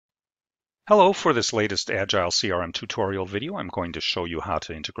Hello, for this latest Agile CRM tutorial video, I'm going to show you how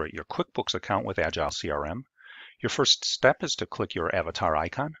to integrate your QuickBooks account with Agile CRM. Your first step is to click your avatar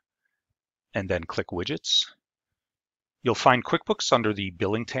icon and then click Widgets. You'll find QuickBooks under the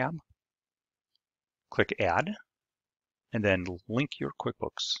Billing tab. Click Add and then link your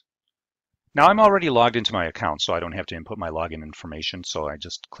QuickBooks. Now I'm already logged into my account, so I don't have to input my login information, so I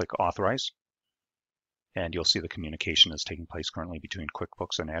just click Authorize. And you'll see the communication is taking place currently between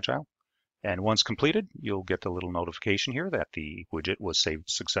QuickBooks and Agile. And once completed, you'll get the little notification here that the widget was saved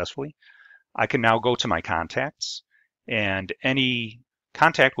successfully. I can now go to my contacts, and any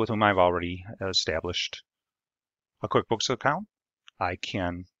contact with whom I've already established a QuickBooks account, I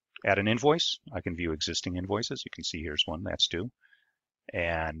can add an invoice. I can view existing invoices. You can see here's one that's due.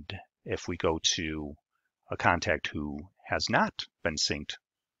 And if we go to a contact who has not been synced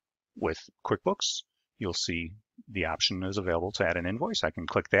with QuickBooks, you'll see the option is available to add an invoice. I can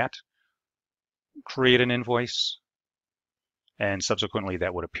click that, create an invoice, and subsequently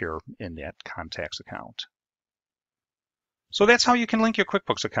that would appear in that contacts account. So that's how you can link your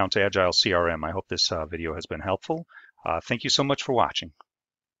QuickBooks account to Agile CRM. I hope this video has been helpful. Thank you so much for watching.